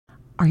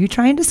Are you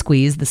trying to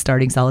squeeze the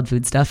starting solid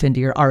food stuff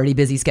into your already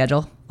busy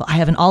schedule? Well, I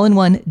have an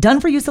all-in-one,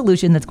 done-for-you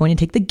solution that's going to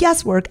take the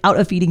guesswork out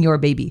of feeding your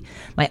baby.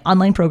 My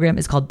online program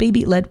is called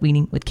Baby Led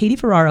Weaning with Katie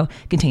Ferraro.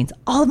 It contains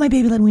all of my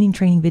baby led weaning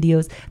training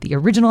videos, the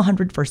original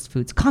 100 First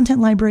Foods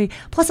content library,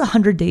 plus a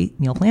 100-day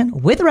meal plan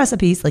with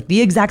recipes, like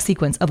the exact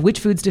sequence of which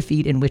foods to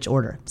feed in which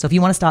order. So if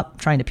you want to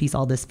stop trying to piece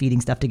all this feeding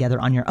stuff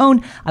together on your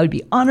own, I would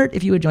be honored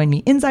if you would join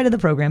me inside of the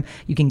program.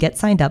 You can get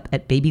signed up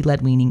at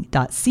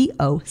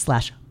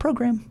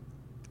babyledweaning.co/program.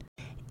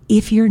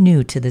 If you're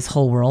new to this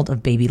whole world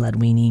of baby-led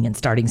weaning and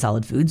starting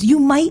solid foods, you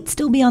might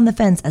still be on the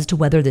fence as to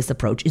whether this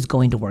approach is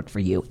going to work for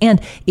you.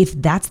 And if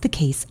that's the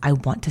case, I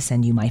want to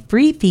send you my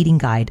free feeding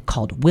guide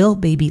called Will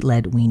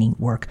Baby-Led Weaning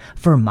Work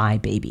for My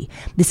Baby?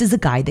 This is a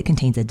guide that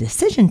contains a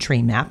decision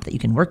tree map that you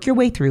can work your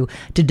way through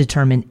to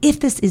determine if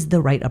this is the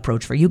right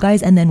approach for you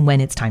guys and then when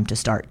it's time to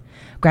start.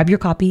 Grab your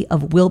copy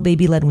of Will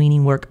Baby-Led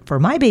Weaning Work for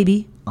My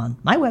Baby on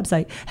my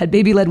website at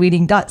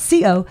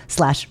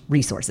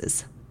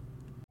babyledweaning.co/resources.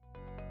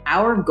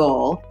 Our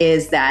goal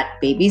is that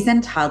babies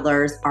and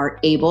toddlers are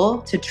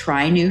able to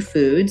try new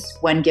foods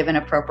when given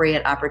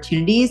appropriate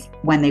opportunities,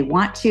 when they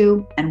want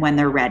to, and when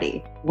they're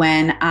ready.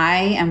 When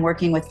I am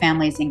working with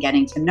families and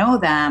getting to know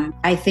them,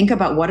 I think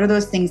about what are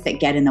those things that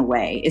get in the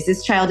way? Is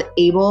this child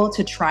able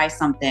to try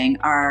something?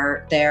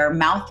 Are their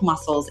mouth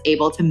muscles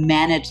able to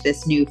manage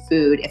this new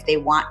food if they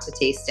want to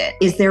taste it?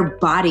 Is their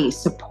body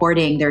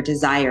supporting their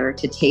desire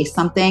to taste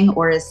something,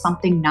 or is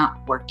something not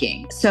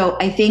working? So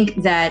I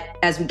think that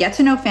as we get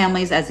to know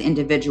families as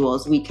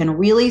individuals, we can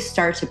really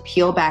start to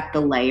peel back the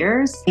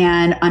layers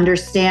and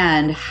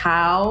understand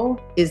how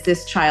is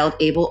this child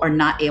able or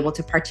not able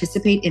to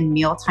participate in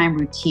mealtime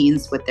routines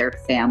with their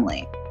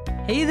family.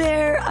 Hey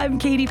there, I'm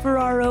Katie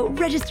Ferraro,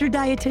 registered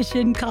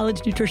dietitian,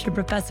 college nutrition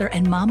professor,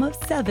 and mom of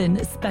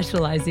 7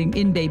 specializing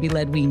in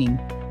baby-led weaning.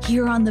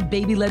 Here on the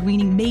Baby-Led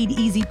Weaning Made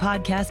Easy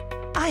podcast,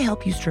 I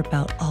help you strip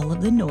out all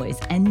of the noise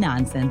and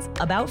nonsense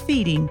about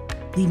feeding,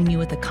 leaving you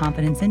with the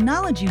confidence and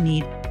knowledge you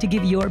need to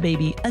give your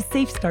baby a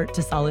safe start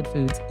to solid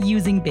foods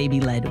using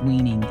baby-led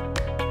weaning.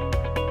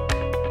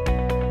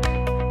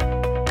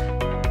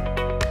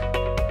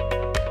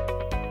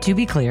 To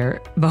be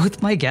clear,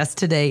 both my guest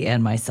today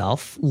and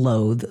myself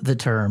loathe the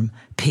term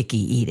picky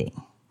eating.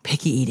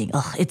 Picky eating,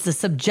 it's a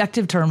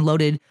subjective term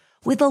loaded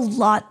with a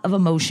lot of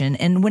emotion,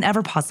 and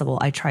whenever possible,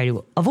 I try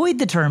to avoid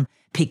the term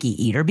picky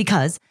eater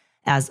because,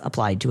 as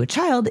applied to a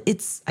child,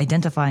 it's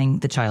identifying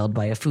the child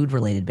by a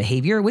food-related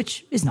behavior,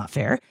 which is not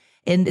fair.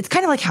 And it's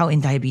kind of like how in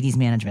diabetes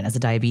management, as a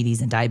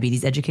diabetes and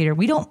diabetes educator,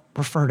 we don't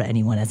refer to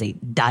anyone as a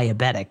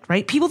diabetic,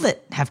 right? People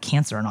that have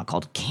cancer are not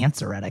called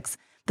canceretics.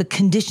 The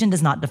condition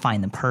does not define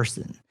the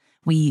person.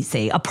 We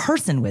say a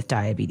person with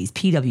diabetes,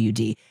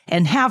 PWD,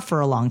 and have for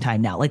a long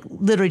time now, like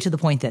literally to the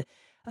point that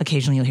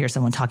occasionally you'll hear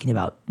someone talking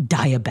about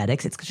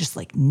diabetics. It's just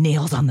like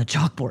nails on the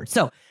chalkboard.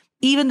 So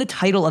even the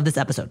title of this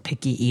episode,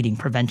 Picky Eating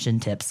Prevention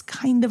Tips,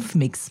 kind of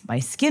makes my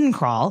skin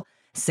crawl.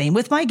 Same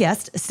with my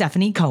guest,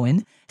 Stephanie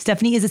Cohen.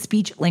 Stephanie is a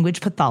speech language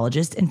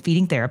pathologist and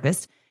feeding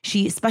therapist.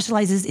 She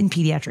specializes in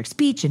pediatric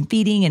speech and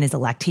feeding and is a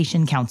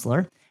lactation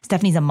counselor.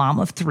 Stephanie's a mom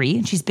of 3,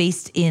 and she's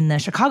based in the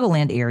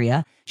Chicagoland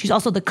area. She's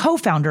also the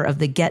co-founder of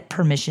the Get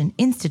Permission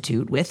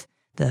Institute with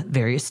the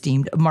very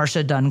esteemed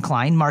Marcia Dunn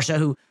Klein. Marcia,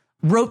 who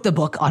wrote the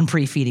book on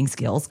pre-feeding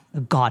skills, a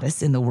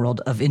goddess in the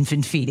world of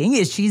infant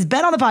feeding, she's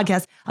been on the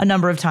podcast a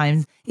number of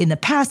times in the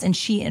past, and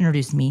she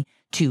introduced me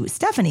to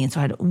Stephanie. And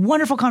so I had a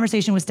wonderful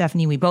conversation with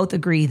Stephanie. We both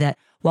agree that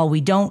while we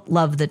don't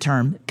love the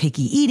term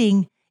picky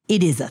eating,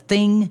 it is a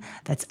thing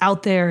that's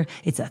out there.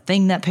 It's a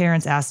thing that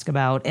parents ask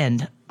about.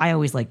 And I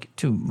always like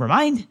to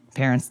remind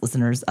parents,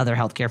 listeners, other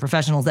healthcare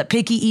professionals that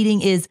picky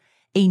eating is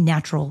a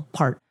natural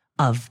part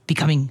of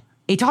becoming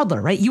a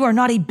toddler, right? You are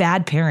not a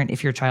bad parent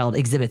if your child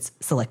exhibits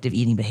selective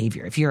eating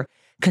behavior. If you're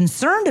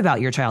concerned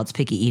about your child's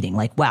picky eating,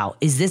 like, wow,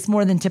 is this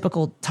more than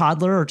typical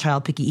toddler or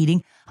child picky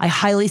eating? I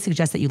highly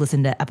suggest that you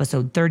listen to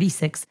episode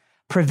 36,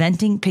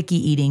 Preventing Picky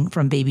Eating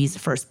from Baby's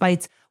First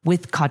Bites,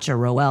 with Katja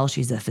Roel.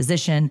 She's a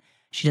physician.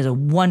 She does a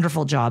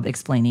wonderful job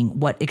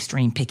explaining what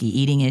extreme picky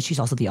eating is. She's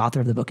also the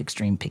author of the book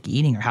Extreme Picky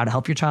Eating, or How to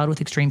Help Your Child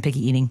with Extreme Picky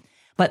Eating.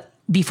 But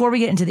before we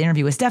get into the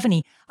interview with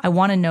Stephanie, I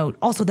want to note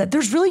also that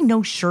there's really no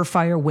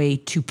surefire way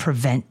to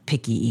prevent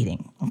picky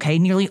eating, okay?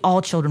 Nearly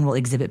all children will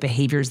exhibit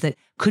behaviors that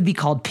could be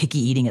called picky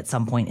eating at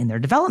some point in their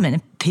development.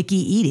 And picky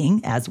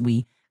eating, as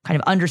we kind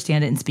of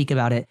understand it and speak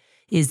about it,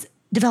 is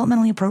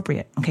developmentally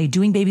appropriate, okay?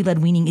 Doing baby-led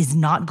weaning is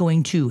not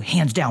going to,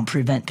 hands down,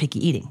 prevent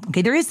picky eating,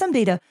 okay? There is some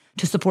data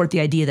to support the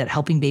idea that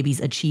helping babies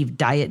achieve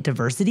diet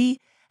diversity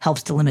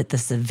helps to limit the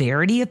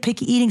severity of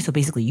picky eating. So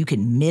basically you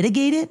can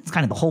mitigate it. It's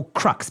kind of the whole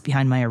crux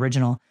behind my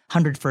original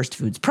 100 First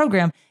Foods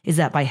program, is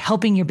that by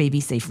helping your baby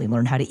safely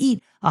learn how to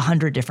eat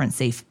 100 different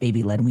safe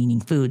baby-led weaning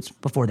foods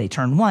before they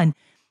turn 1,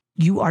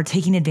 you are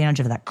taking advantage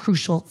of that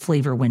crucial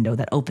flavor window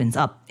that opens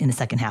up in the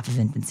second half of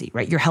infancy,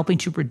 right? You're helping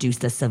to reduce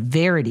the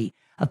severity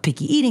of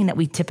picky eating that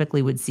we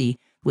typically would see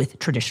with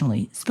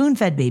traditionally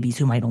spoon-fed babies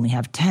who might only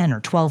have 10 or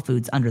 12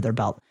 foods under their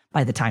belt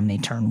by the time they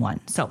turn 1.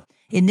 So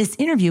In this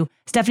interview,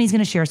 Stephanie's going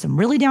to share some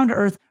really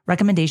down-to-earth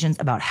recommendations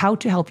about how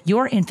to help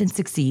your infant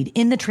succeed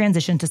in the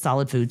transition to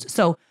solid foods.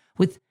 So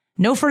with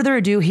no further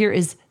ado, here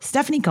is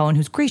Stephanie Cohen,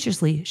 who's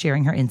graciously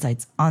sharing her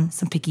insights on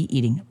some picky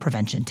eating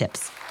prevention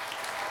tips.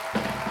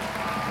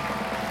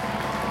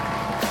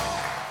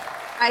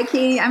 Hi,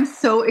 Katie. I'm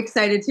so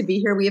excited to be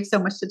here. We have so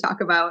much to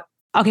talk about.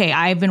 Okay,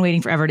 I've been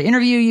waiting forever to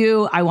interview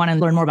you. I want to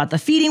learn more about the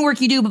feeding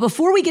work you do. But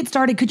before we get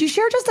started, could you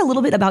share just a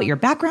little bit about your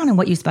background and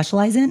what you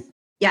specialize in?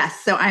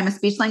 Yes. So I'm a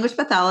speech language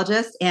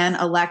pathologist and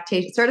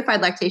a certified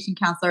lactation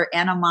counselor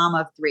and a mom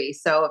of 3.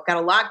 So I've got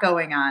a lot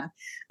going on.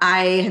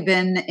 I have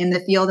been in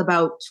the field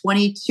about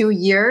 22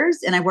 years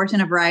and I've worked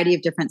in a variety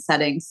of different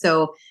settings.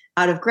 So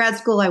out of grad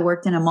school, I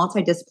worked in a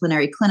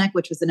multidisciplinary clinic,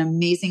 which was an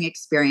amazing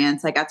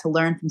experience. I got to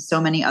learn from so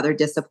many other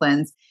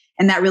disciplines,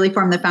 and that really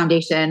formed the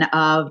foundation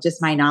of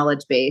just my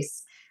knowledge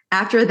base.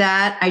 After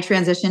that, I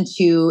transitioned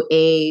to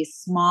a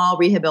small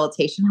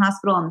rehabilitation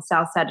hospital on the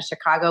south side of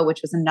Chicago,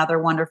 which was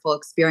another wonderful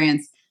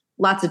experience.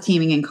 Lots of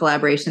teaming and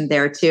collaboration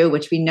there too,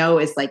 which we know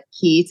is like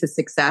key to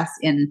success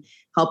in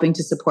helping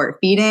to support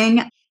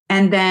feeding.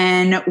 And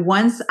then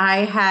once I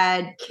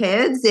had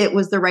kids, it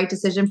was the right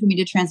decision for me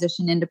to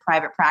transition into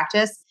private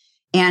practice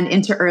and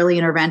into early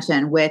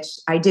intervention, which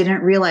I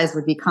didn't realize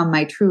would become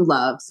my true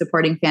love,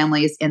 supporting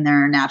families in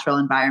their natural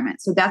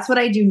environment. So that's what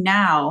I do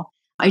now.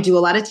 I do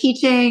a lot of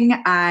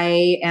teaching.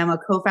 I am a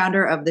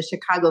co-founder of the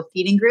Chicago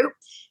Feeding Group,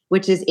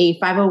 which is a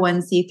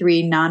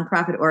 501c3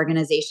 nonprofit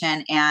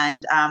organization. And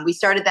we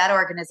started that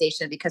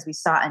organization because we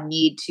saw a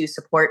need to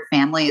support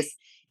families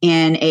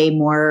in a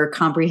more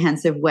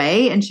comprehensive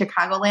way in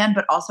Chicagoland,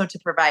 but also to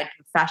provide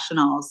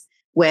professionals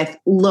with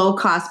low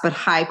cost but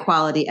high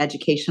quality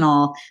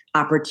educational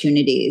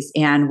opportunities.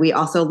 And we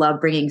also love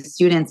bringing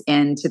students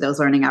into those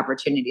learning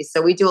opportunities.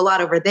 So we do a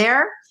lot over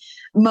there.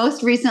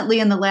 Most recently,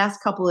 in the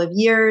last couple of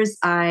years,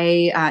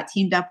 I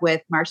teamed up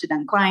with Marsha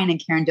Dunn-Klein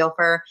and Karen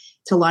Dilfer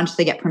to launch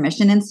the Get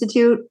Permission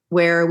Institute,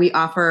 where we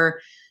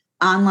offer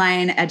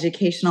online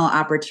educational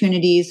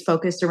opportunities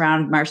focused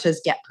around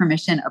Marsha's Get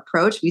Permission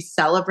approach. We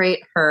celebrate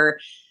her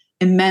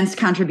immense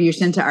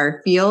contribution to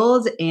our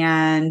field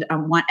and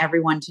want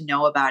everyone to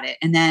know about it.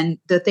 And then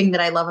the thing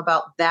that I love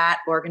about that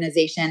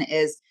organization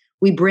is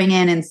we bring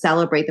in and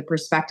celebrate the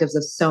perspectives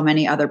of so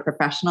many other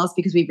professionals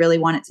because we really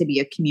want it to be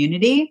a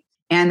community.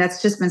 And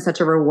that's just been such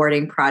a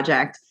rewarding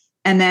project.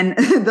 And then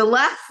the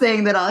last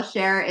thing that I'll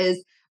share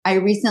is I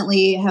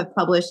recently have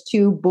published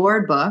 2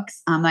 board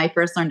books, my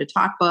First Learn to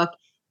Talk book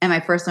and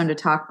my First Learn to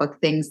Talk book,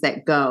 Things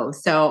That Go.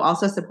 So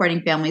also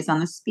supporting families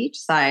on the speech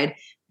side,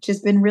 which has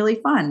been really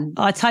fun.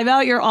 Time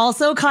out. You're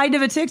also kind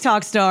of a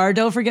TikTok star.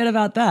 Don't forget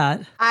about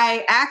that.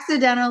 I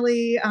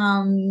accidentally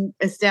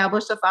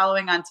established a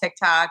following on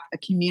TikTok, a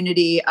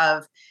community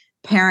of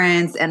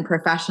parents and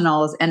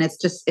professionals. And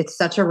it's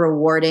such a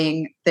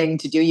rewarding thing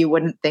to do. You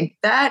wouldn't think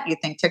that. You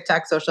think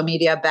TikTok, social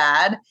media,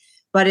 bad,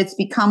 but it's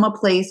become a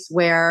place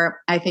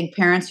where I think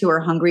parents who are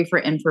hungry for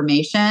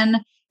information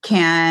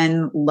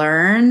can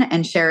learn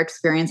and share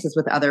experiences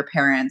with other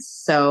parents.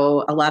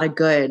 So a lot of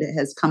good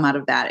has come out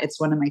of that. It's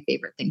one of my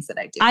favorite things that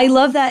I do. I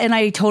love that. And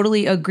I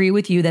totally agree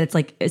with you that it's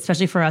like,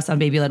 especially for us on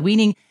baby-led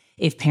weaning,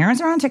 if parents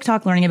are on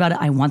TikTok learning about it,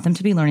 I want them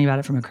to be learning about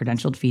it from a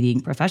credentialed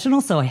feeding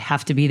professional. So I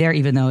have to be there,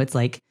 even though it's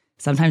like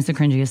sometimes the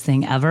cringiest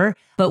thing ever.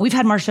 But we've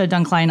had Marsha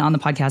Dunn-Klein on the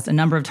podcast a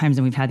number of times,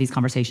 and we've had these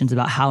conversations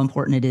about how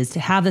important it is to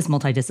have this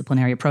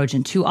multidisciplinary approach.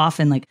 And too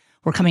often, like,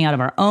 we're coming out of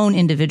our own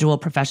individual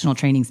professional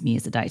trainings, me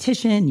as a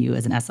dietitian, you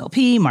as an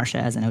SLP, Marsha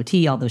as an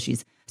OT, although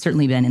she's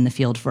certainly been in the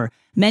field for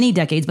many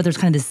decades, but there's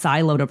kind of this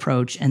siloed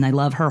approach. And I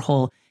love her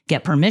whole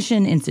Get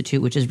Permission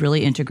Institute, which is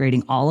really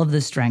integrating all of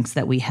the strengths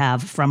that we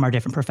have from our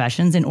different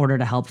professions in order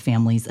to help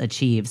families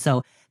achieve.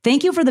 So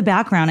thank you for the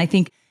background. I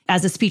think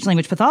as a speech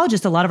language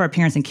pathologist, a lot of our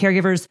parents and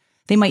caregivers,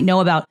 they might know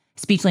about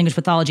speech language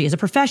pathology as a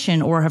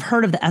profession or have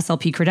heard of the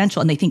SLP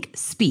credential and they think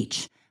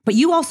speech. But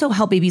you also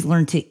help babies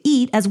learn to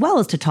eat as well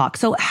as to talk.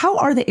 So how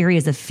are the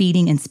areas of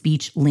feeding and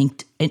speech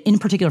linked, in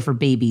particular for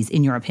babies,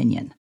 in your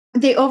opinion?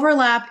 They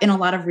overlap in a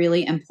lot of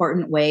really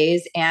important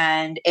ways.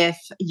 And if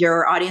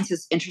your audience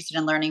is interested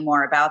in learning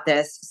more about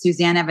this,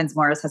 Suzanne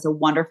Evans-Morris has a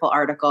wonderful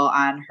article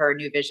on her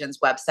New Visions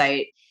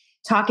website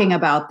talking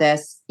about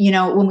this. You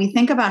know, when we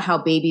think about how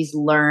babies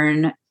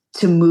learn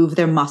to move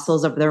their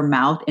muscles of their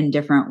mouth in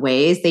different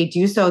ways, they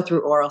do so through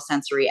oral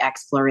sensory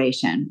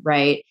exploration,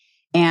 right?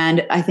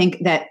 And I think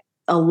that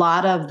a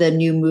lot of the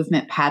new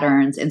movement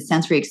patterns and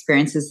sensory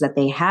experiences that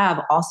they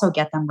have also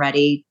get them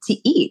ready to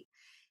eat.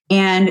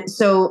 And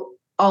so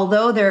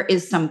although there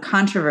is some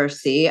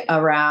controversy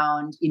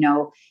around, you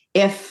know,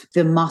 if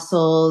the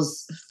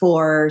muscles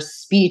for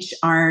speech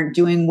aren't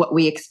doing what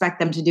we expect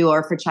them to do, or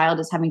if a child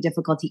is having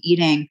difficulty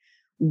eating,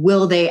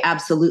 will they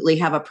absolutely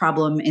have a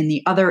problem in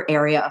the other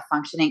area of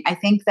functioning? I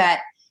think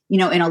that, you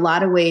know, in a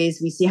lot of ways,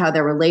 we see how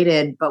they're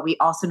related, but we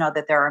also know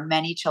that there are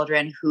many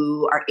children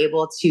who are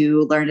able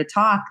to learn to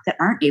talk that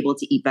aren't able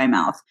to eat by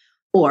mouth,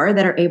 or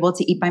that are able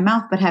to eat by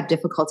mouth but have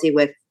difficulty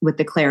with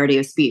the clarity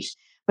of speech.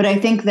 But I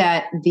think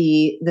that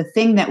the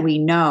thing that we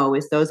know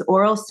is those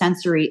oral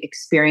sensory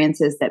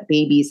experiences that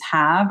babies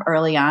have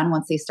early on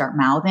once they start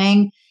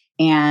mouthing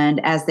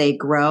and as they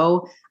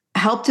grow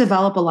help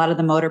develop a lot of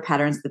the motor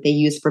patterns that they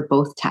use for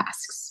both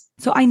tasks.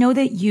 So I know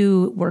that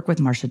you work with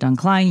Marsha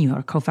Dunn-Klein. You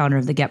are co-founder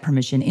of the Get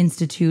Permission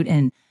Institute,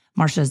 and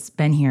Marsha's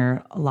been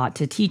here a lot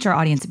to teach our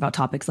audience about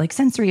topics like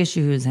sensory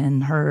issues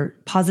and her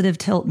positive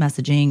tilt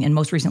messaging. And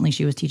most recently,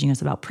 she was teaching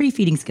us about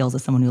pre-feeding skills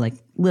as someone who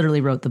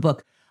literally wrote the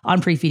book on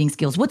pre-feeding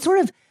skills. What sort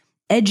of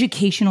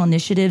educational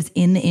initiatives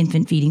in the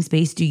infant feeding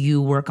space do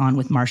you work on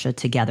with Marsha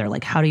together?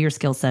 How do your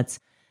skill sets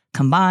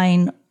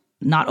combine,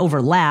 not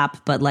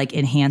overlap, but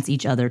enhance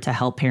each other to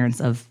help parents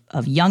of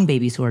young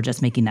babies who are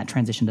just making that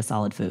transition to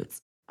solid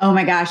foods? Oh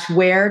my gosh,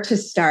 where to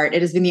start?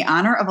 It has been the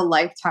honor of a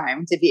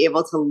lifetime to be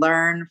able to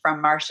learn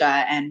from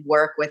Marsha and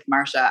work with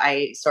Marsha.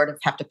 I sort of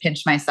have to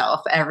pinch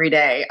myself every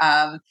day.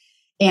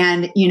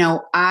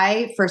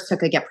 I first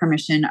took a Get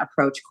Permission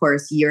approach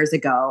course years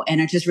ago, and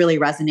it just really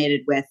resonated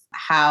with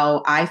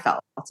how I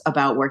felt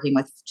about working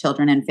with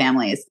children and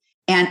families.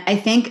 And I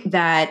think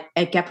that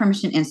at Get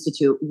Permission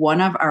Institute,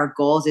 one of our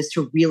goals is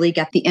to really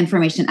get the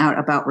information out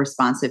about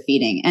responsive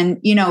feeding. And,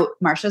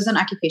 Marsha's an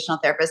occupational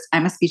therapist.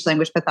 I'm a speech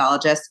language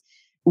pathologist.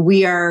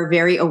 We are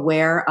very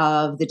aware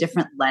of the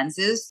different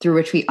lenses through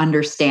which we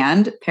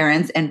understand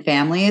parents and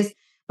families,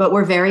 but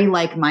we're very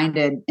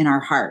like-minded in our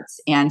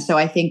hearts. And so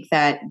I think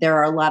that there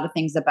are a lot of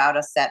things about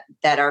us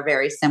that are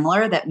very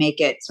similar that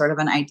make it sort of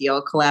an ideal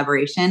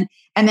collaboration.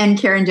 And then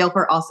Karen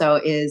Dilfer also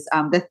is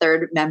the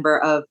third member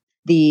of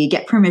the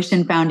Get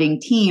Permission founding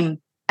team.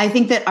 I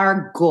think that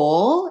our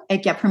goal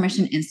at Get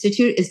Permission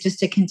Institute is just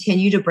to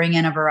continue to bring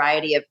in a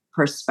variety of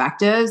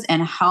perspectives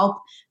and help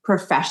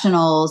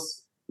professionals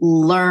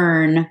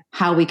learn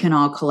how we can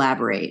all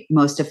collaborate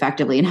most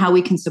effectively and how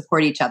we can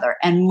support each other.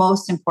 And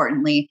most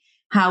importantly,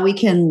 how we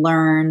can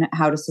learn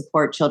how to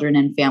support children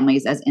and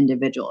families as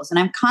individuals. And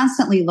I'm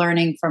constantly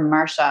learning from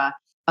Marsha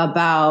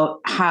about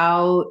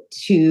how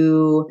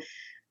to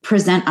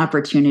present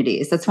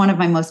opportunities. That's one of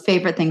my most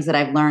favorite things that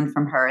I've learned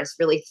from her, is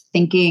really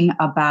thinking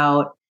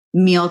about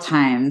meal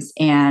times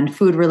and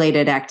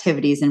food-related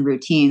activities and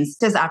routines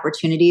as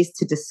opportunities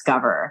to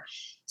discover.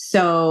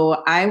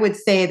 So I would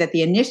say that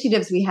the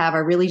initiatives we have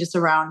are really just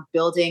around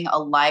building a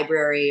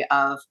library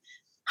of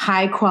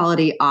high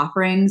quality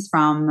offerings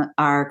from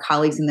our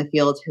colleagues in the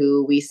field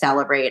who we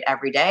celebrate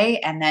every day,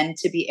 and then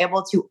to be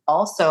able to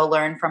also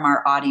learn from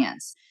our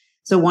audience.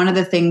 So one of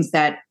the things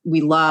that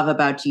we love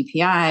about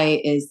GPI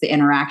is the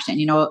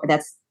interaction.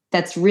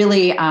 That's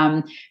really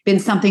been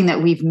something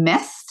that we've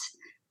missed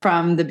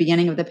from the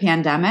beginning of the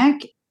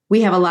pandemic.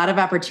 We have a lot of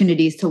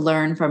opportunities to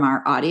learn from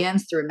our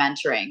audience through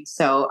mentoring.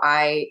 So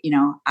I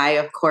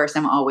of course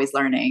am always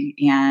learning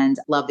and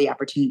love the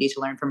opportunity to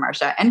learn from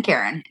Marsha and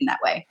Karen in that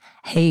way.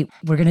 Hey,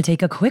 we're going to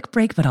take a quick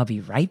break, but I'll be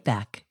right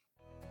back.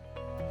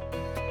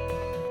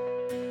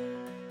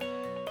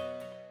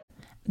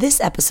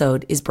 This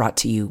episode is brought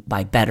to you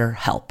by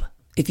BetterHelp.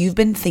 If you've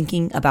been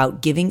thinking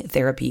about giving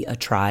therapy a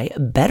try,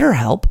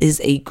 BetterHelp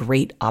is a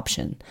great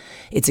option.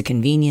 It's a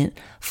convenient,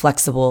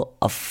 flexible,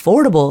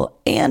 affordable,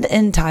 and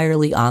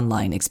entirely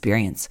online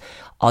experience.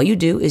 All you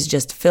do is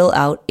just fill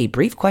out a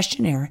brief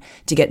questionnaire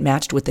to get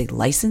matched with a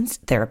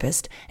licensed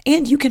therapist,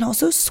 and you can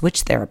also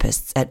switch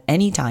therapists at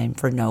any time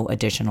for no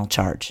additional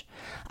charge.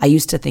 I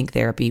used to think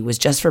therapy was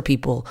just for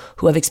people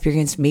who have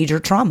experienced major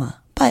trauma.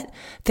 But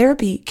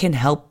therapy can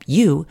help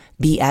you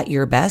be at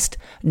your best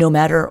no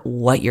matter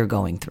what you're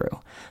going through.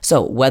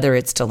 So whether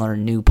it's to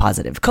learn new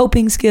positive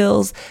coping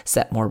skills,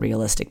 set more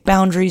realistic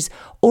boundaries,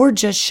 or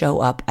just show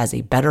up as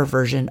a better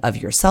version of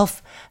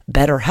yourself,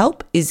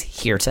 BetterHelp is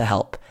here to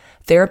help.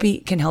 Therapy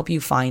can help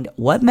you find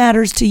what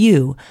matters to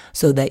you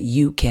so that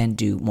you can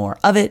do more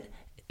of it.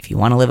 If you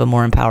want to live a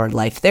more empowered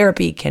life,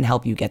 therapy can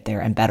help you get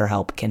there, and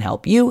BetterHelp can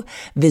help you.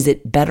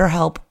 Visit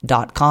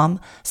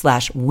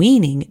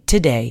betterhelp.com/weaning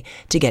today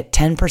to get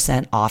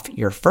 10% off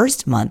your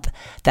first month.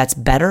 That's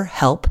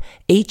BetterHelp,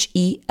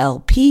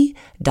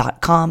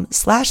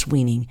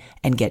 HELP.com/weaning,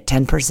 and get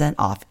 10%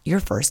 off your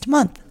first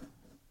month.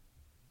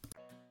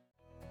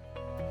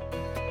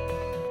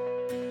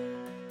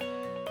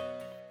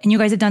 And you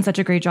guys have done such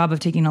a great job of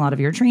taking a lot of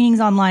your trainings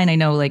online. I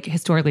know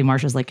historically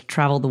Marsha's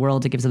traveled the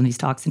world to give some of these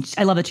talks. And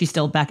I love that she's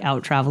still back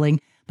out traveling.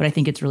 But I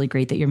think it's really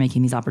great that you're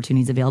making these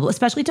opportunities available,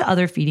 especially to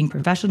other feeding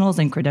professionals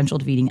and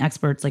credentialed feeding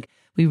experts.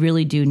 We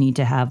really do need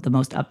to have the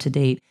most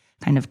up-to-date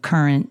kind of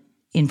current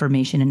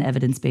information and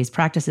evidence-based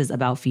practices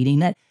about feeding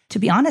that, to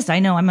be honest, I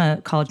know I'm a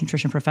college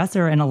nutrition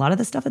professor, and a lot of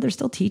the stuff that they're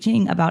still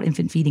teaching about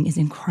infant feeding is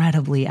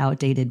incredibly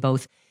outdated,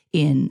 both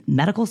in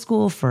medical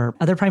school for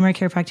other primary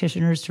care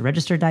practitioners to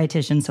registered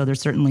dietitians. So there's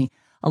certainly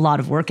a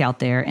lot of work out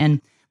there. And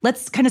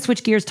let's kind of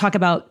switch gears, talk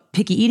about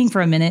picky eating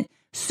for a minute.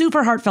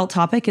 Super heartfelt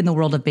topic in the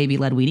world of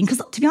baby-led weaning.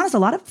 Because to be honest, a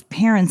lot of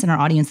parents in our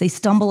audience, they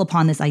stumble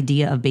upon this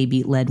idea of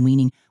baby-led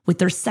weaning with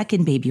their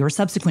second baby or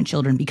subsequent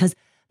children because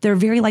they're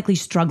very likely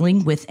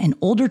struggling with an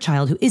older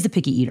child who is a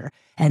picky eater.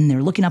 And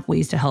they're looking up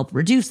ways to help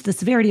reduce the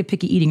severity of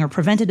picky eating or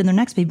prevent it in their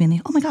next baby. And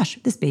they, oh my gosh,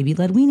 this baby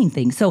led weaning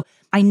thing. So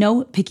I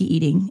know picky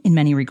eating in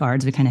many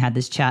regards, we kind of had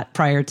this chat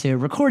prior to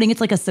recording.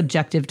 It's like a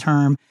subjective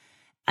term.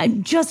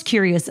 I'm just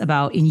curious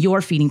about, in your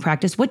feeding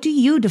practice, what do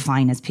you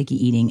define as picky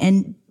eating?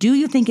 And do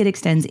you think it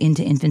extends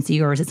into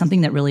infancy, or is it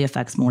something that really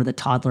affects more the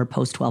toddler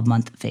post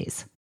 12-month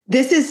phase?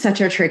 This is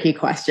such a tricky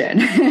question.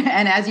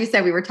 And as you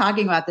said, we were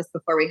talking about this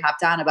before we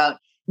hopped on about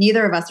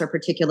neither of us are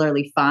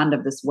particularly fond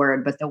of this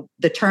word, but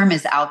the term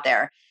is out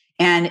there.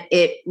 And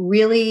it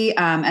really,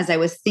 as I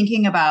was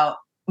thinking about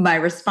my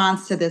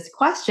response to this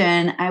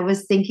question, I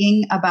was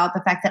thinking about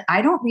the fact that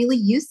I don't really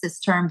use this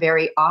term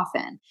very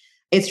often.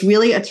 It's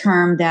really a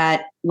term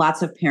that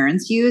lots of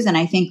parents use. And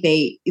I think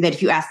that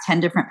if you ask 10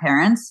 different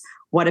parents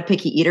what a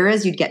picky eater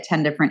is, you'd get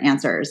 10 different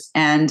answers.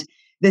 And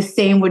the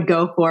same would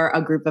go for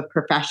a group of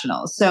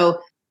professionals. So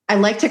I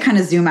like to kind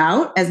of zoom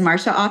out, as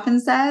Marsha often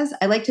says.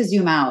 I like to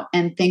zoom out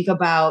and think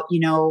about,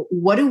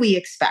 what do we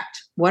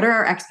expect? What are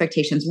our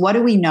expectations? What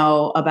do we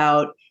know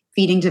about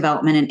feeding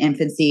development in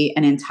infancy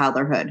and in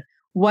toddlerhood?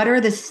 What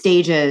are the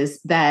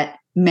stages that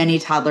many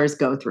toddlers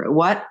go through?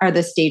 What are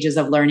the stages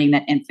of learning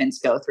that infants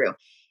go through?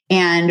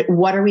 And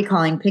what are we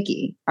calling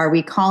picky? Are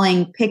we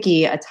calling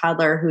picky a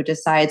toddler who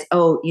decides,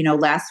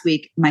 last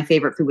week my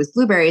favorite food was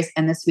blueberries,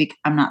 and this week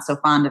I'm not so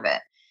fond of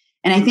it?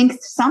 And I think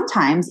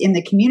sometimes in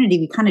the community,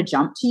 we kind of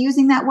jump to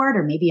using that word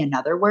or maybe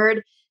another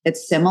word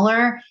that's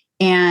similar.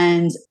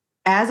 And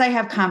as I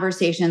have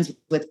conversations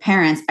with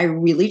parents, I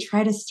really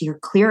try to steer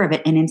clear of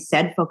it and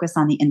instead focus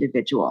on the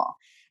individual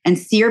and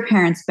steer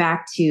parents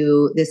back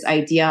to this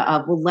idea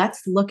of, well,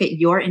 let's look at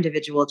your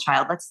individual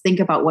child. Let's think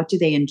about, what do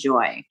they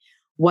enjoy?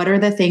 What are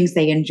the things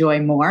they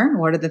enjoy more?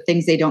 What are the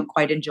things they don't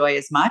quite enjoy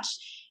as much?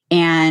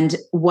 And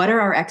what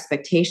are our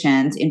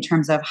expectations in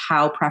terms of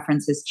how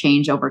preferences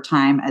change over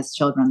time as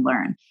children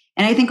learn?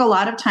 And I think a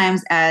lot of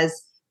times,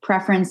 as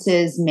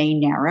preferences may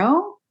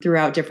narrow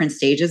throughout different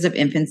stages of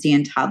infancy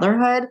and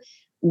toddlerhood,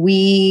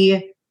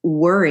 we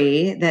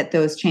worry that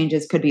those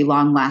changes could be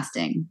long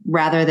lasting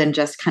rather than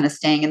just kind of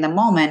staying in the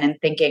moment and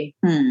thinking,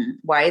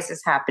 why is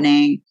this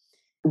happening?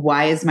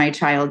 Why is my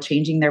child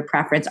changing their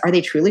preference? Are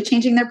they truly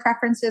changing their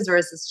preferences, or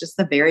is this just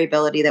the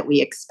variability that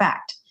we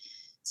expect?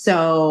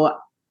 So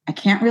I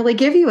can't really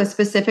give you a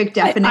specific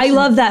definition. I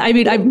love that. I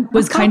mean, I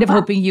was kind of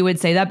hoping you would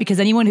say that,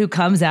 because anyone who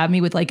comes at me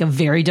with like a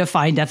very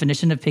defined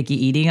definition of picky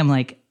eating, I'm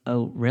like,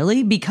 oh,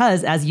 really?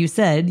 Because as you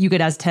said, you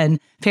could ask 10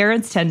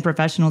 parents, 10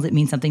 professionals, it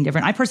means something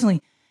different. I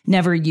personally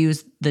never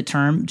use the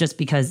term just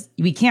because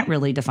we can't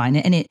really define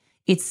it. And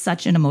it's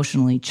such an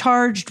emotionally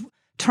charged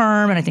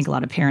term. And I think a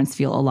lot of parents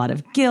feel a lot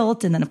of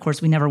guilt. And then, of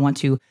course, we never want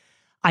to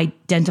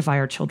identify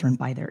our children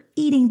by their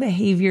eating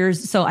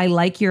behaviors. So I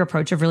like your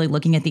approach of really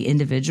looking at the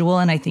individual.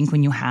 And I think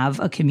when you have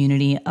a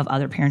community of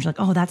other parents, you're like,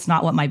 oh, that's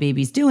not what my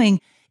baby's doing.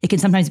 It can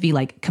sometimes be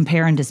like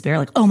compare and despair,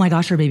 like, oh my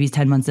gosh, her baby's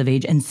 10 months of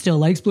age and still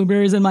likes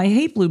blueberries and I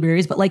hate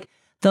blueberries. But like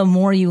the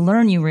more you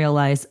learn, you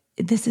realize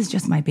this is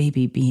just my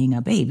baby being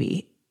a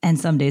baby. And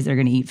some days they're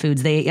going to eat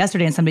foods they ate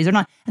yesterday and some days they're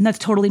not. And that's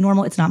totally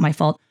normal. It's not my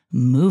fault.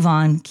 Move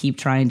on, keep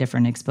trying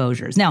different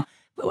exposures. Now,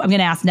 I'm going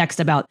to ask next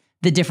about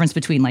the difference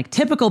between like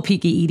typical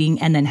picky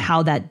eating and then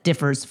how that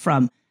differs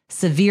from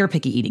severe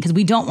picky eating. Because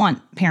we don't want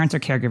parents or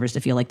caregivers to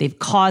feel like they've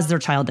caused their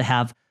child to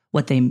have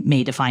what they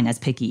may define as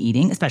picky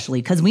eating,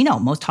 especially because we know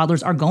most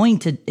toddlers are going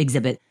to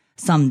exhibit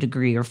some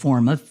degree or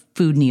form of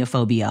food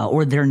neophobia,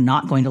 or they're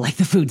not going to like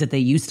the foods that they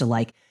used to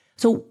like.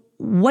 So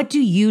what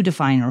do you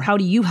define, or how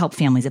do you help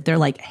families if they're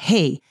like,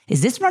 hey,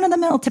 is this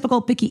run-of-the-mill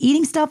typical picky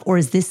eating stuff, or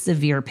is this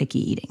severe picky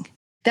eating?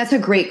 That's a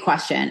great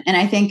question. And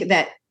I think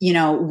that,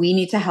 we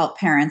need to help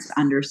parents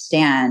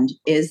understand,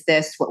 is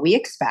this what we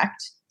expect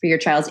for your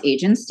child's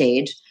age and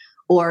stage?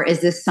 Or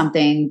is this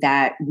something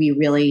that we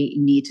really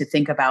need to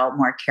think about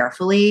more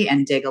carefully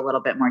and dig a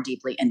little bit more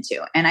deeply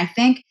into? And I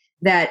think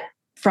that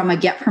from a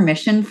get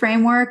permission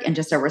framework and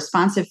just a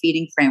responsive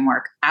feeding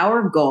framework,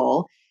 our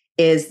goal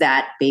is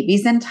that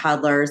babies and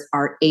toddlers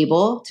are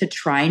able to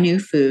try new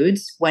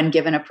foods when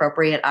given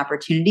appropriate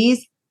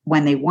opportunities,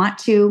 when they want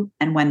to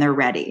and when they're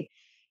ready.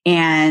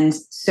 And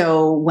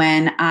so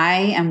when I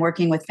am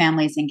working with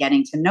families and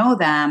getting to know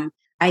them,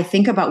 I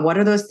think about, what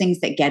are those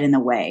things that get in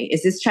the way?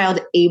 Is this child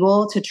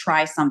able to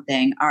try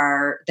something?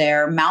 Are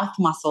their mouth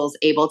muscles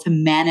able to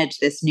manage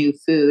this new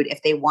food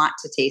if they want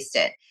to taste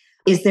it?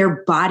 Is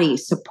their body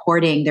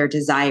supporting their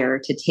desire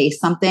to taste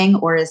something,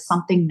 or is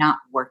something not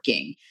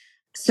working?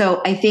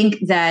 So I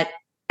think that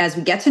as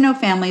we get to know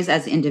families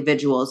as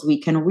individuals, we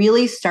can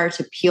really start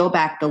to peel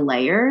back the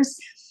layers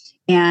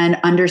and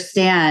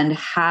understand,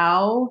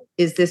 how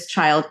is this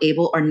child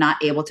able or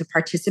not able to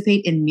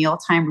participate in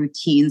mealtime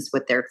routines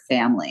with their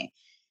family?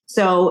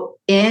 So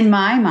in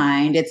my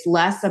mind, it's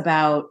less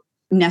about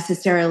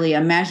necessarily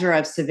a measure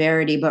of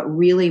severity, but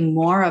really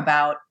more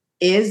about,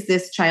 is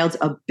this child's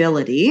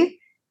ability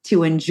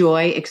to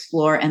enjoy,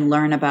 explore, and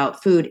learn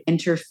about food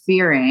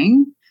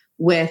interfering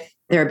with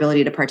their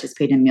ability to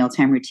participate in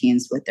mealtime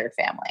routines with their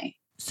family?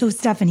 So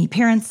Stephanie,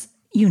 parents,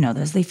 you know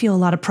this, they feel a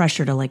lot of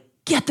pressure to like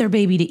get their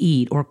baby to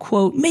eat, or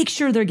quote, make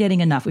sure they're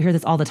getting enough. We hear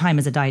this all the time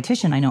as a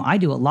dietitian. I know I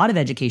do a lot of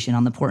education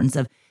on the importance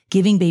of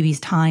giving babies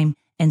time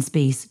and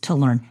space to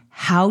learn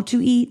how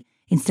to eat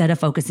instead of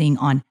focusing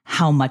on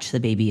how much the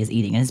baby is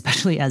eating. And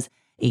especially as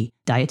a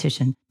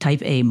dietitian,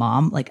 type A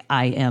mom, like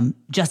I am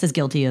just as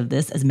guilty of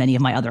this as many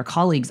of my other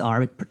colleagues are,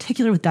 but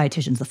particularly with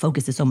dietitians, the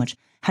focus is so much.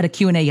 Had a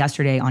Q&A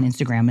yesterday on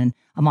Instagram, and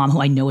a mom who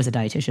I know is a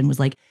dietitian was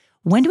like,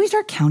 when do we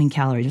start counting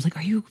calories? I was like,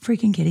 are you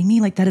freaking kidding me?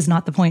 Like, that is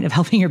not the point of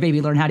helping your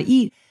baby learn how to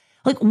eat.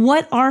 Like,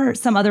 what are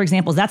some other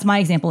examples? That's my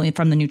example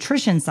from the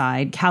nutrition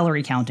side.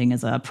 Calorie counting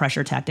is a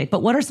pressure tactic.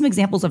 But what are some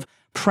examples of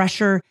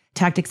pressure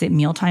tactics at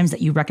mealtimes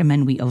that you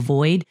recommend we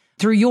avoid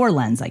through your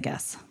lens, I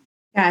guess?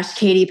 Gosh,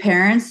 Katie,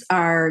 parents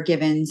are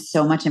given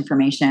so much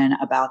information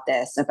about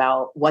this,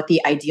 about what the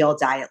ideal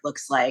diet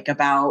looks like,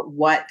 about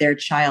what their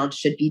child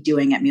should be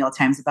doing at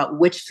mealtimes, about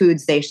which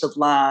foods they should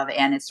love.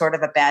 And it's sort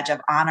of a badge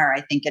of honor,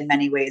 I think, in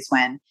many ways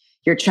when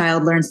your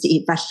child learns to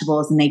eat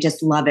vegetables and they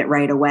just love it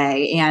right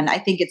away. And I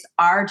think it's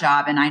our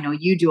job, and I know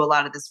you do a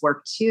lot of this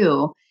work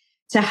too,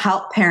 to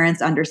help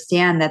parents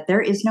understand that there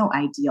is no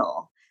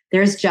ideal.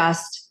 There's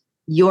just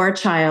your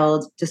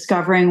child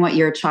discovering what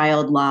your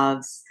child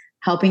loves,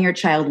 helping your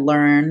child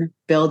learn,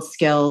 build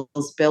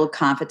skills, build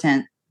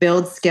confidence,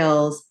 build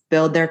skills,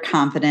 build their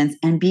confidence,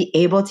 and be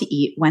able to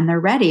eat when they're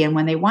ready and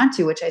when they want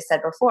to, which I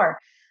said before.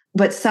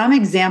 But some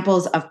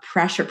examples of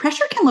pressure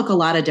can look a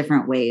lot of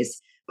different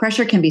ways.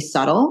 Pressure can be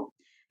subtle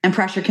and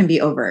pressure can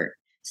be overt.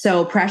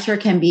 So pressure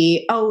can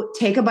be, oh,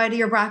 take a bite of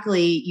your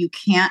broccoli. You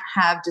can't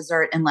have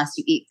dessert unless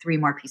you eat 3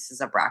 more pieces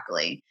of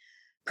broccoli.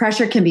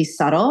 Pressure can be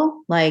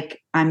subtle,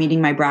 like I'm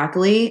eating my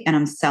broccoli and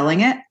I'm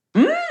selling it.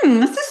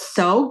 This is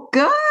so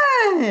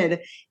good.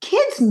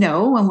 Kids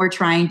know when we're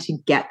trying to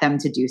get them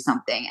to do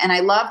something. And I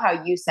love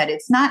how you said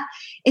it's not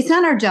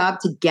our job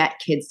to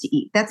get kids to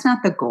eat. That's not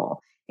the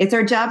goal. It's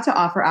our job to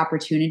offer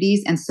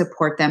opportunities and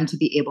support them to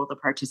be able to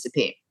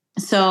participate.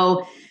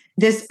 So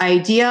this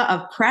idea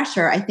of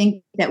pressure, I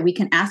think that we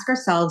can ask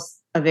ourselves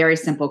a very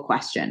simple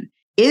question.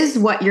 Is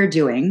what you're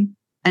doing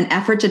an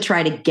effort to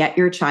try to get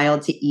your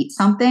child to eat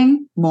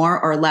something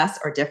more or less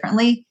or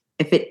differently?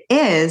 If it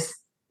is,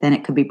 then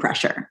it could be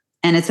pressure.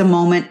 And it's a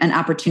moment, an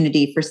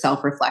opportunity for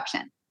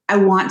self-reflection. I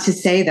want to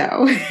say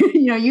though,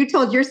 you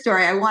told your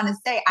story. I want to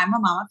say I'm a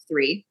mom of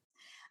 3.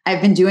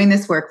 I've been doing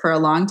this work for a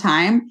long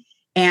time.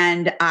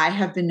 And I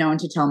have been known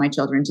to tell my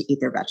children to eat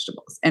their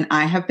vegetables. And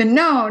I have been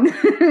known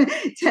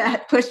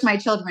to push my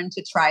children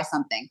to try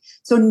something.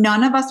 So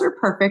none of us are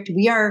perfect.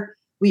 We are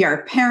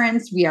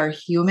parents. We are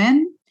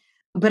human.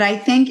 But I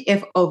think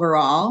if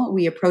overall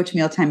we approach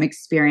mealtime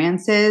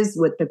experiences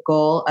with the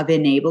goal of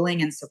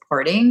enabling and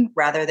supporting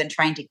rather than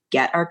trying to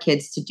get our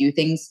kids to do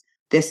things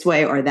this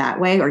way or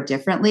that way or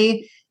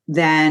differently,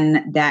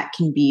 then that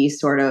can be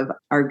sort of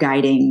our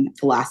guiding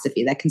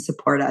philosophy that can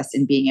support us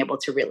in being able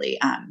to really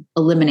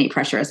eliminate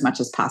pressure as much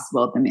as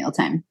possible at the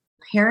mealtime.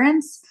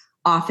 Parents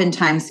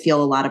oftentimes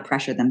feel a lot of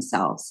pressure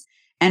themselves,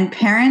 and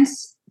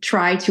parents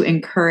try to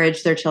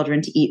encourage their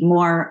children to eat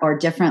more or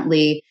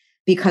differently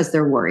because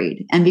they're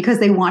worried and because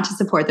they want to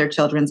support their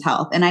children's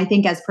health. And I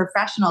think as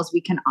professionals, we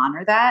can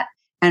honor that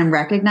and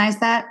recognize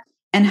that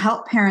and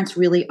help parents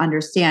really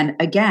understand,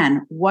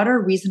 again, what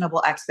are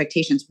reasonable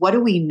expectations? What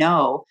do we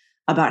know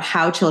about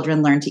how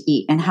children learn to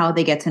eat and how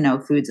they get to know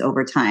foods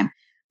over time?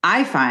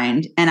 I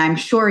find, and I'm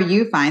sure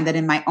you find that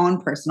in my own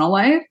personal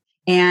life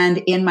and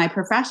in my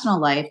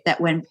professional life,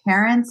 that when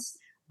parents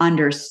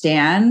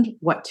understand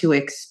what to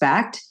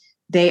expect,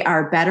 they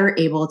are better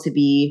able to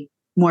be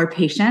more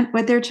patient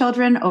with their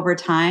children over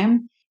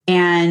time.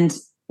 And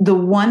the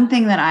one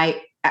thing that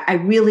I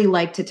really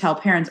like to tell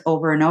parents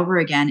over and over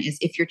again is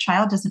if your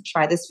child doesn't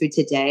try this food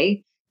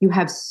today, you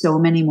have so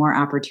many more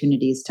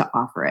opportunities to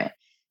offer it.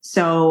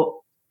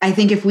 So I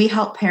think if we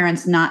help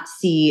parents not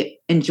see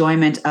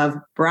enjoyment of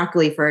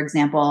broccoli, for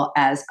example,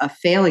 as a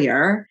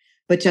failure,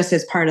 but just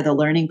as part of the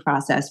learning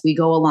process, we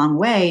go a long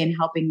way in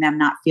helping them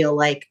not feel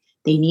like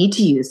they need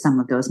to use some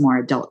of those more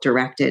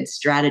adult-directed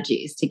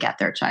strategies to get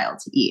their child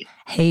to eat.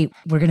 Hey,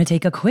 we're going to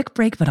take a quick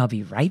break, but I'll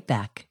be right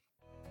back.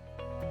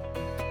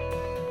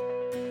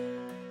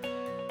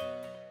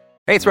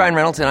 Hey, it's Ryan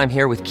Reynolds, and I'm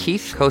here with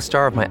Keith,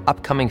 co-star of my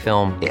upcoming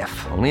film,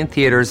 If, only in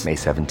theaters May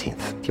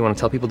 17th. Do you want to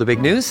tell people the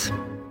big news?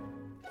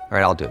 All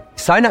right, I'll do it.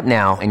 Sign up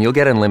now and you'll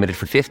get unlimited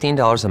for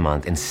 $15 a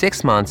month and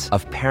 6 months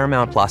of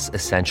Paramount Plus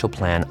Essential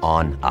Plan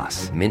on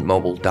us.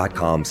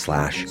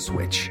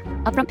 MintMobile.com/switch.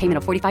 Upfront payment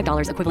of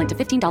 $45 equivalent to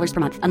 $15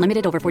 per month.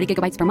 Unlimited over 40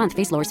 gigabytes per month.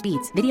 Face lower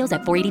speeds. Videos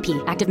at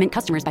 480p. Active Mint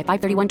customers by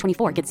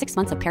 531.24 get 6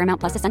 months of Paramount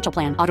Plus Essential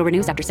Plan. Auto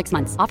renews after 6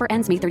 months. Offer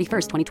ends May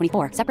 31st,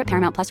 2024. Separate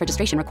Paramount Plus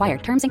registration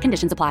required. Terms and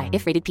conditions apply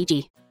if rated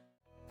PG.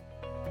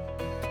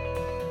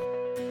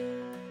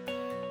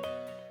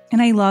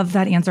 And I love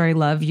that answer. I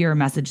love your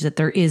message that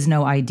there is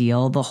no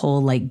ideal. The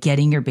whole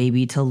getting your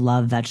baby to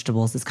love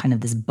vegetables is kind of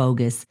this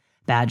bogus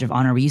badge of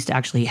honor. We used to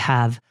actually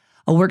have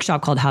a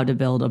workshop called How to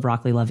Build a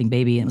Broccoli Loving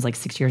Baby. And it was like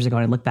 6 years ago.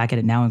 And I look back at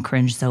it now and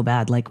cringe so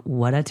bad. Like,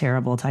 what a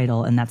terrible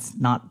title. And that's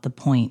not the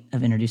point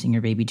of introducing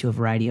your baby to a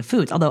variety of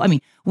foods. Although, I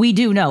mean, we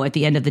do know at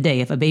the end of the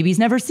day, if a baby's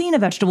never seen a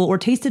vegetable or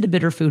tasted a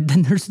bitter food,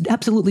 then there's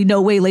absolutely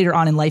no way later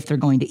on in life they're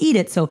going to eat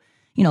it. So,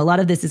 a lot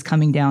of this is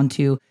coming down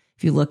to,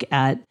 if you look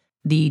at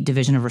the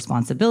division of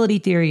responsibility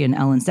theory and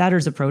Ellen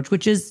Satter's approach,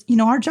 which is,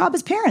 our job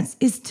as parents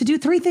is to do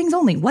 3 things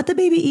only: what the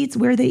baby eats,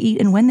 where they eat,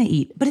 and when they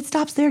eat. But it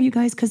stops there, you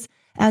guys, because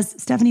as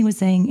Stephanie was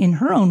saying in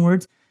her own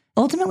words,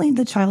 ultimately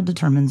the child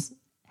determines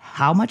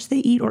how much they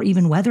eat or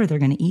even whether they're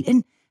going to eat.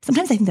 And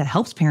sometimes I think that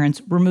helps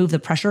parents remove the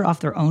pressure off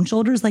their own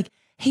shoulders. Like,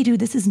 hey, dude,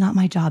 this is not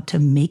my job to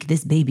make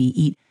this baby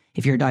eat,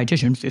 if you're a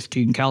dietitian,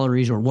 15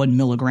 calories or 1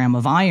 milligram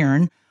of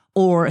iron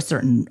or a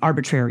certain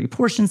arbitrary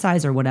portion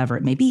size or whatever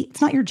it may be.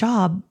 It's not your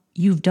job.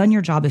 You've done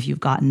your job if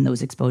you've gotten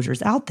those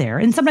exposures out there.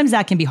 And sometimes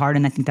that can be hard.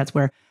 And I think that's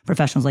where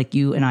professionals like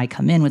you and I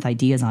come in with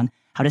ideas on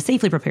how to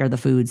safely prepare the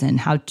foods and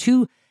how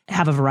to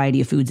have a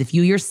variety of foods if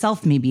you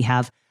yourself maybe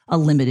have a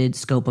limited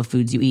scope of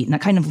foods you eat. And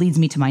that kind of leads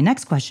me to my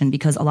next question,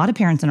 because a lot of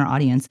parents in our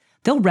audience,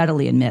 they'll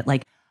readily admit,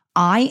 like,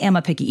 I am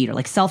a picky eater,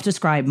 like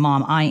self-described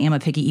mom, I am a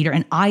picky eater,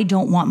 and I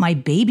don't want my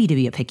baby to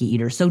be a picky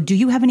eater. So do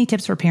you have any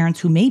tips for parents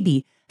who may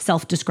be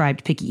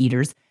self-described picky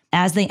eaters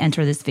as they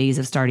enter this phase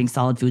of starting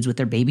solid foods with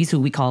their babies, who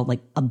we call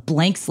like a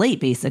blank slate,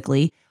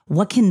 basically?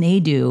 What can they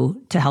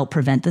do to help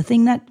prevent the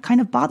thing that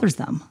kind of bothers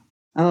them?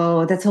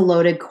 Oh, that's a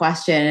loaded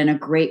question and a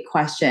great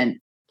question.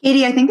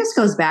 Katie, I think this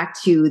goes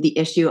back to the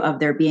issue of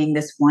there being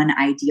this one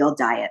ideal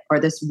diet or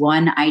this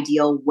one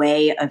ideal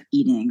way of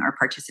eating or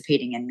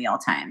participating in meal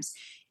times.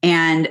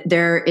 And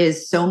there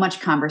is so much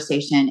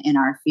conversation in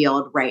our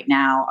field right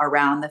now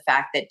around the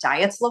fact that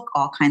diets look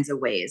all kinds of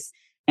ways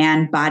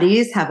and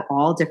bodies have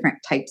all different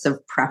types of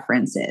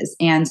preferences.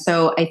 And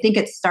so I think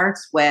it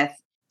starts with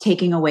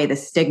taking away the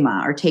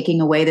stigma or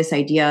taking away this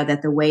idea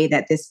that the way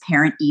that this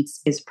parent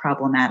eats is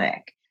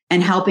problematic,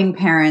 and helping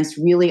parents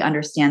really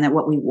understand that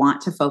what we want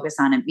to focus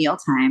on at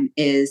mealtime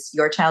is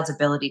your child's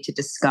ability to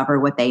discover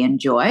what they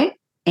enjoy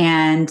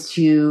and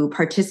to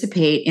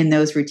participate in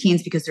those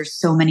routines, because there's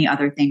so many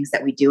other things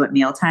that we do at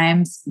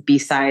mealtimes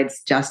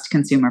besides just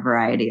consume a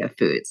variety of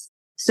foods.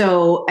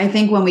 So I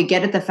think when we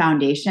get at the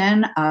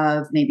foundation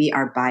of maybe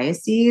our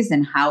biases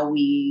and how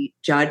we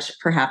judge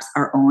perhaps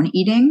our own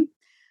eating,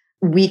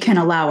 we can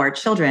allow our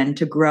children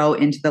to grow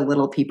into the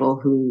little people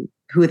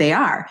who they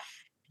are.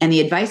 And the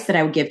advice that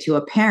I would give to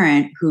a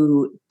parent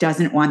who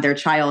doesn't want their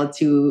child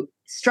to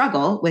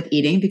struggle with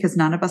eating, because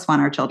none of us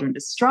want our children to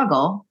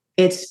struggle,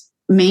 it's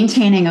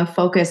maintaining a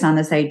focus on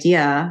this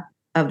idea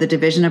of the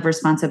division of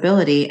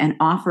responsibility and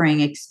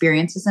offering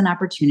experiences and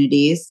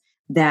opportunities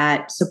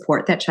that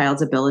support that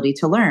child's ability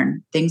to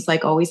learn. Things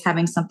like always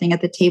having something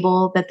at the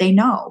table that they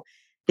know.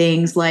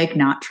 Things like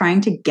not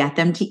trying to get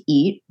them to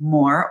eat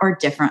more or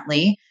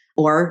differently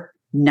or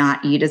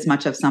not eat as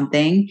much of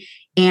something.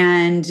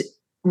 And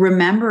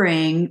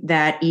remembering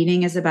that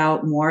eating is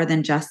about more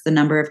than just the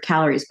number of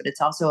calories, but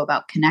it's also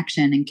about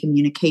connection and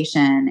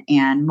communication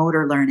and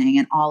motor learning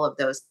and all of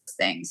those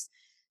things.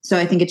 So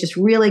I think it just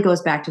really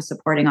goes back to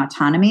supporting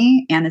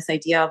autonomy and this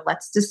idea of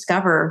let's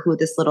discover who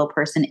this little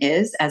person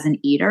is as an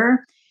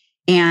eater.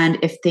 And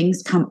if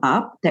things come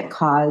up that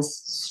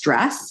cause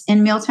stress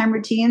in mealtime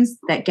routines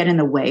that get in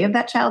the way of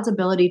that child's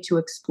ability to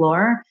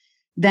explore,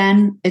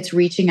 then it's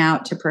reaching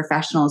out to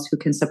professionals who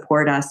can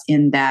support us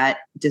in that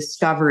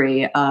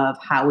discovery of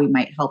how we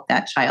might help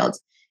that child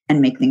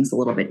and make things a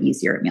little bit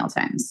easier at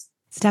mealtimes.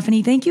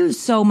 Stephanie, thank you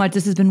so much.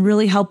 This has been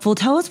really helpful.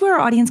 Tell us where our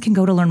audience can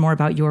go to learn more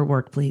about your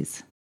work,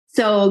 please.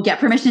 So Get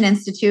Permission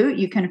Institute,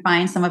 you can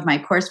find some of my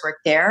coursework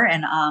there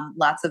and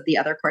lots of the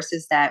other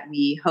courses that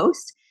we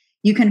host.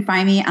 You can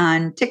find me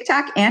on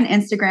TikTok and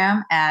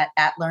Instagram at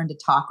Learn to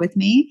Talk with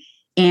Me.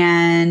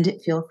 And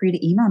feel free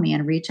to email me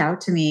and reach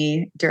out to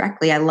me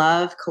directly. I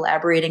love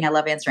collaborating. I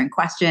love answering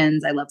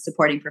questions. I love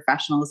supporting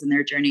professionals in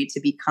their journey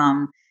to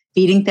become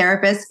feeding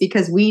therapists,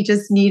 because we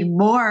just need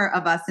more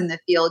of us in the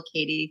field,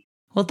 Katie.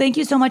 Well, thank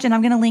you so much. And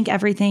I'm going to link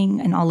everything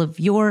and all of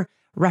your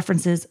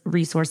references,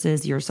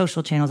 resources, your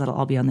social channels. That'll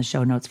all be on the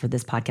show notes for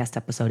this podcast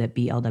episode at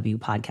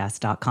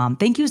blwpodcast.com.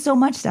 Thank you so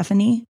much,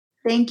 Stephanie.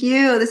 Thank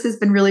you. This has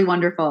been really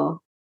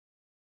wonderful.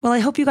 Well, I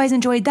hope you guys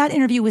enjoyed that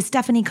interview with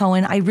Stephanie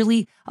Cohen. I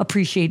really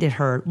appreciated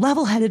her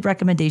level-headed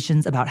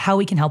recommendations about how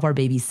we can help our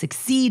babies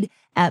succeed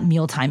at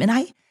mealtime. And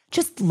I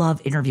just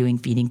love interviewing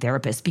feeding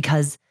therapists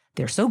because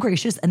they're so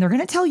gracious and they're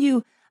going to tell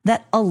you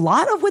that a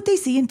lot of what they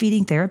see in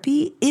feeding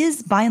therapy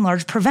is by and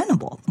large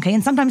preventable. Okay.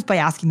 And sometimes by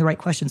asking the right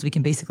questions, we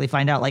can basically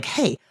find out like,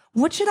 hey,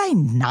 what should I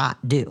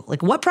not do?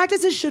 Like, what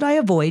practices should I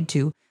avoid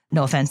to,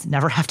 no offense,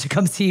 never have to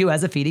come see you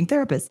as a feeding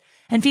therapist?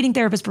 And feeding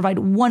therapists provide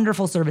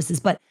wonderful services,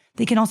 but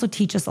they can also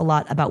teach us a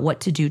lot about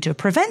what to do to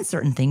prevent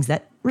certain things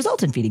that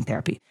result in feeding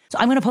therapy. So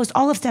I'm going to post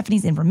all of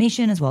Stephanie's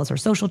information as well as her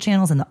social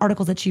channels and the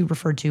articles that she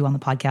referred to on the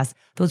podcast.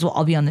 Those will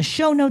all be on the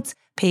show notes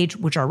page,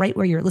 which are right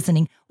where you're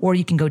listening, or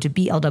you can go to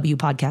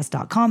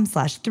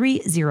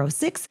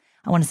blwpodcast.com/306.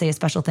 I want to say a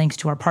special thanks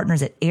to our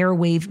partners at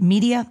Airwave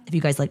Media. If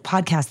you guys like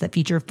podcasts that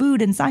feature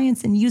food and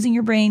science and using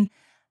your brain,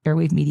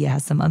 Airwave Media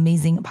has some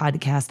amazing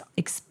podcast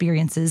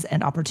experiences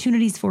and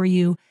opportunities for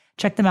you.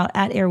 Check them out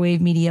at Airwave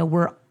Media.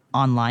 We're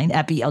online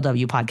at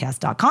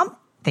blwpodcast.com.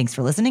 Thanks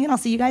for listening, and I'll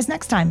see you guys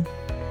next time.